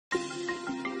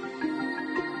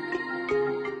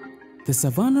The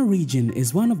Savannah region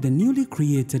is one of the newly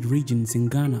created regions in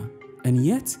Ghana, and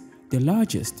yet the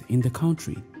largest in the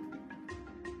country.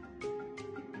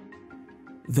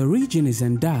 The region is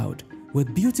endowed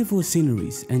with beautiful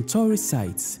sceneries and tourist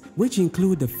sites, which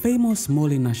include the famous Mole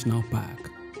National Park.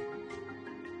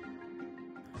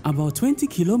 About 20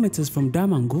 kilometers from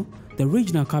Damongo, the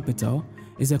regional capital,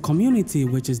 is a community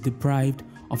which is deprived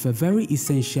of a very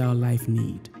essential life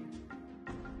need.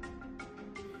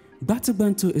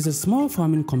 Gbatigbanto is a small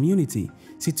farming community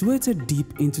situated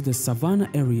deep into the savanna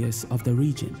areas of the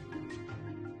region.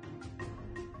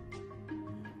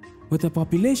 With a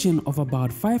population of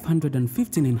about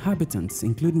 515 inhabitants,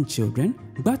 including children,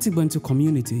 Gbatigbanto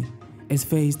community is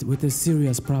faced with a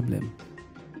serious problem.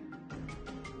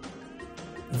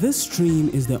 This stream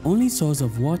is the only source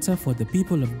of water for the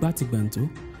people of Gbatigbanto,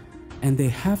 and they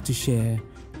have to share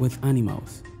with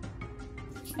animals.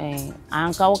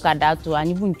 Anka wakadatu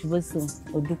anibuntu besu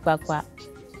odupakwa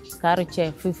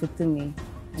kariche fifutumi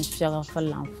nshaka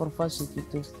falan forfa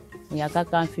sukitu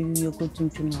yakaka fi yoko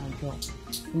tuntunwa jo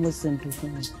musentu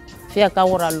funi fi aka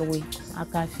wora lowe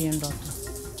aka fi ndoto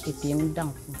epiem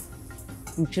danfu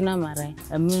nchuna mare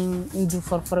amin ndu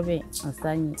forforbe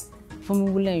ansanyi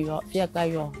fumu wulen yo fi aka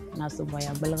yo na so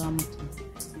boya balga mutu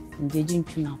ndeji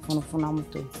nchuna fonfona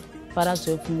mutu para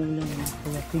so fumu wulen na ko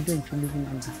fi jo nchulu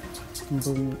binanda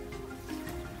mbomi.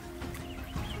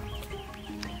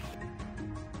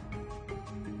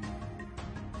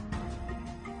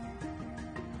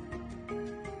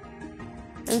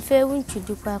 Mfe winchu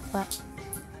dupapa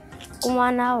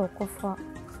kumwana okofo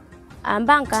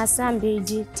ambanka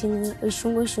sambeji tini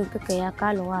oshungo shunke ya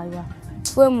kalwa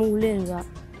fwe mulenga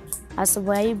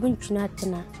asoboyi bunchuna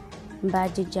tena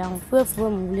mbaje jang fwe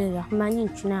mulenga mani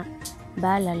chuna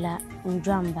balala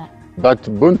njamba. But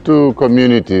Buntu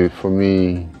community for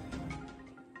me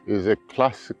is a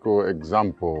classical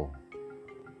example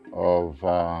of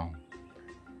a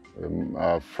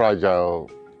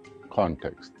fragile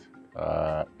context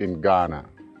in Ghana.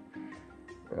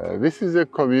 This is a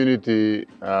community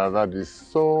that is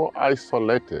so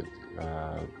isolated.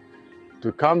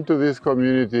 To come to this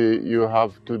community, you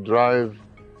have to drive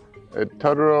a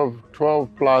total of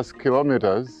 12 plus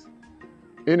kilometers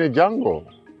in a jungle.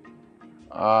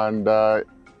 And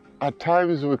at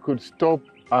times we could stop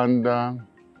and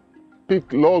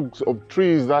pick logs of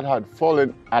trees that had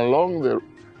fallen along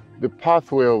the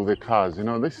pathway of the cars. You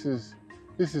know, this is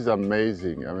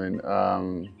amazing. I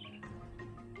mean,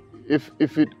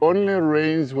 if it only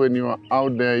rains when you are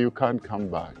out there, you can't come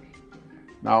back.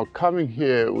 Now, coming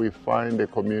here, we find a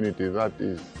community that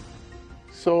is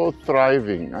so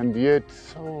thriving and yet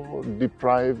so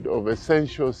deprived of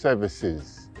essential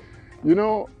services. You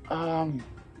know,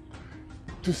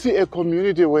 to see a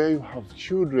community where you have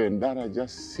children that are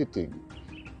just sitting,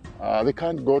 they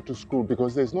can't go to school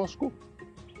because there's no school.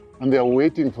 And they are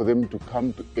waiting for them to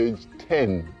come to age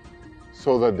 10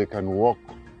 so that they can walk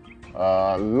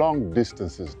long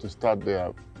distances to start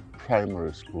their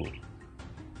primary school.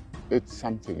 It's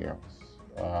something else.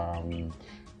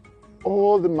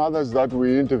 All the mothers that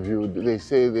we interviewed, they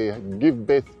say they give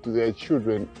birth to their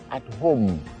children at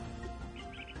home.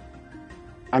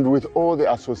 And with all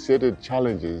the associated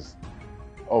challenges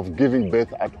of giving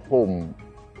birth at home,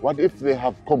 what if they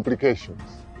have complications?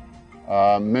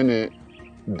 Many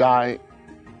die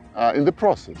in the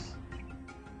process.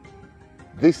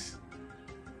 This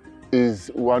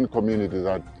is one community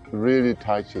that really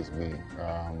touches me.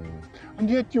 And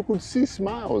yet you could see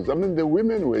smiles. I mean, the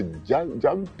women were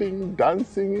jumping,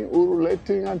 dancing,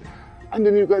 urulating, and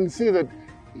then you can see that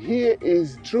here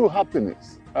is true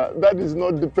happiness. That is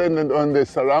not dependent on the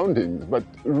surroundings, but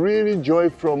really joy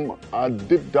from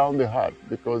deep down the heart,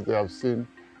 because they have seen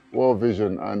World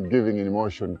Vision and Giving in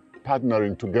Emotion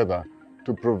partnering together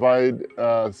to provide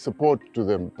support to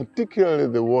them, particularly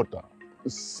the water.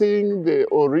 Seeing the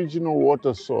original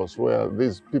water source where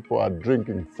these people are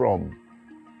drinking from,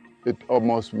 it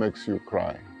almost makes you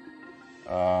cry.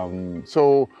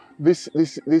 So this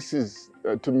is,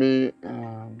 to me,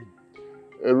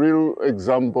 a real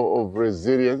example of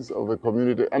resilience of a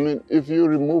community. I mean, if you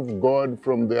remove God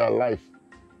from their life,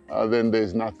 then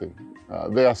there's nothing.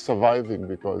 They are surviving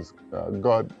because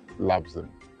God loves them.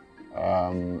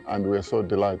 And we're so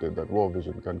delighted that World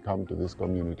Vision can come to this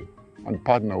community and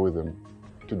partner with them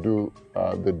to do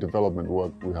the development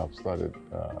work we have started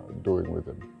doing with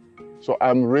them. So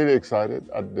I'm really excited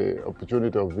at the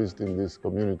opportunity of visiting this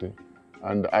community.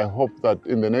 And I hope that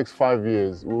in the next 5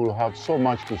 years, we will have so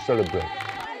much to celebrate.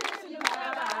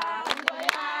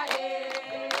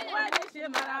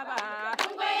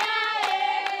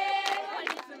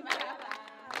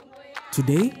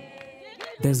 Today,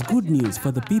 there's good news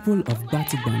for the people of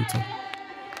Gbatigbanto.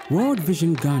 World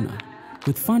Vision Ghana,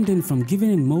 with funding from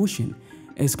Giving in Motion,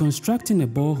 is constructing a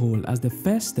borehole as the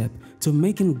first step to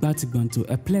making Gbatigbanto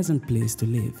a pleasant place to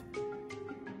live.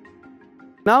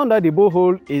 Now that the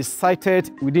borehole is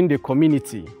sited within the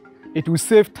community, it will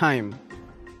save time,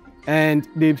 and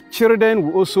the children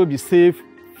will also be safe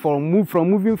from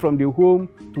moving from the home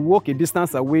to walk a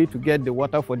distance away to get the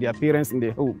water for their parents in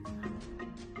the home.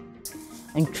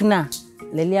 Nchuna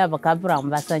lelia bakabra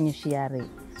mbasa nyushiare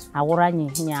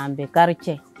awuranye nyambe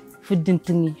karche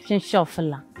fudintingi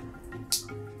shinshofla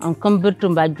an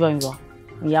kambertum ba joinyo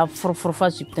ya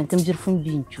furfurfa suptan kamjir fun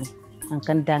binchu an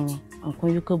kan dange an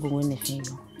kun yuko bunwe ne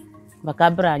fiyo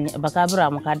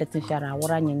bakabra mukadatin shara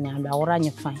awuranye nyambe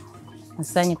awuranye fine an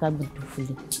sanye ka bintu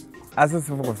fuli asa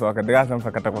su fuko so ka daga san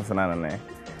fakata ko sanana ne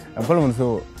an kulmun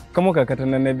so kamo ka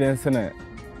katana ne ben sana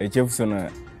e chefu na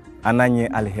ananye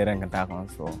alheran kan ta kon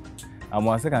so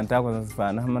amma sai kan ta kon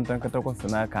fa na man tan ka ta kon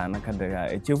sana ka na ka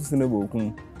daga e chefu na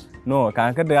bokun no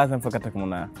kan ka daga san fakata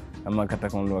kuma amma ka ta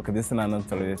kon lo ka disana nan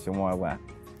tare shi mu ba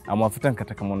amma fitan ka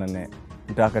ta kuma ne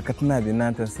ta ka katana bi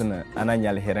nan tan sana ananye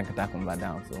alheran ka ta kon ba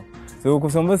da so ku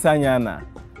son ba sanya na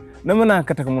muna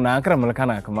ka ta kuma an kara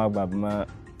mulkana kuma ba ma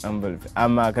ambal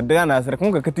amma ka daga na sar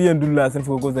kun ka katiyan dulla sar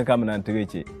ko zan ka mun an tare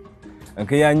ce an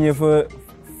ka yanye fa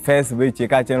first bai ce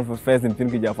ka can first in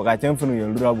finki jafa ka can finu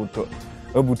yanzu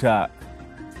rubuta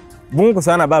bun ku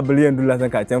sana ba biliyan $1 san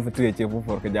ka can fitu ce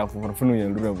fufur ka jafa finu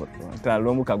yanzu rubuta ta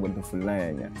lo mu ka guntu fulna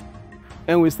yanya.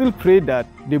 And we still pray that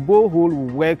the borehole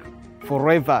will work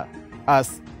forever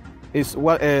as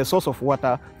a source of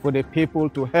water for the people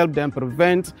to help them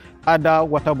prevent other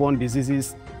waterborne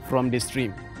diseases from the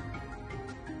stream.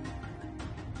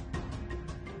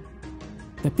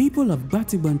 The people of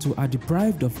Gbatigbanto are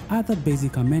deprived of other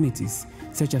basic amenities,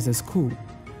 such as a school,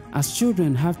 as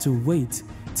children have to wait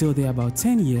till they're about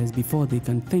 10 years before they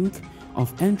can think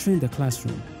of entering the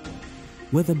classroom.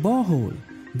 With the borehole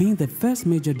being the first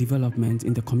major development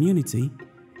in the community,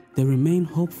 they remain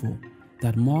hopeful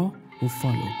that more will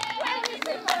follow.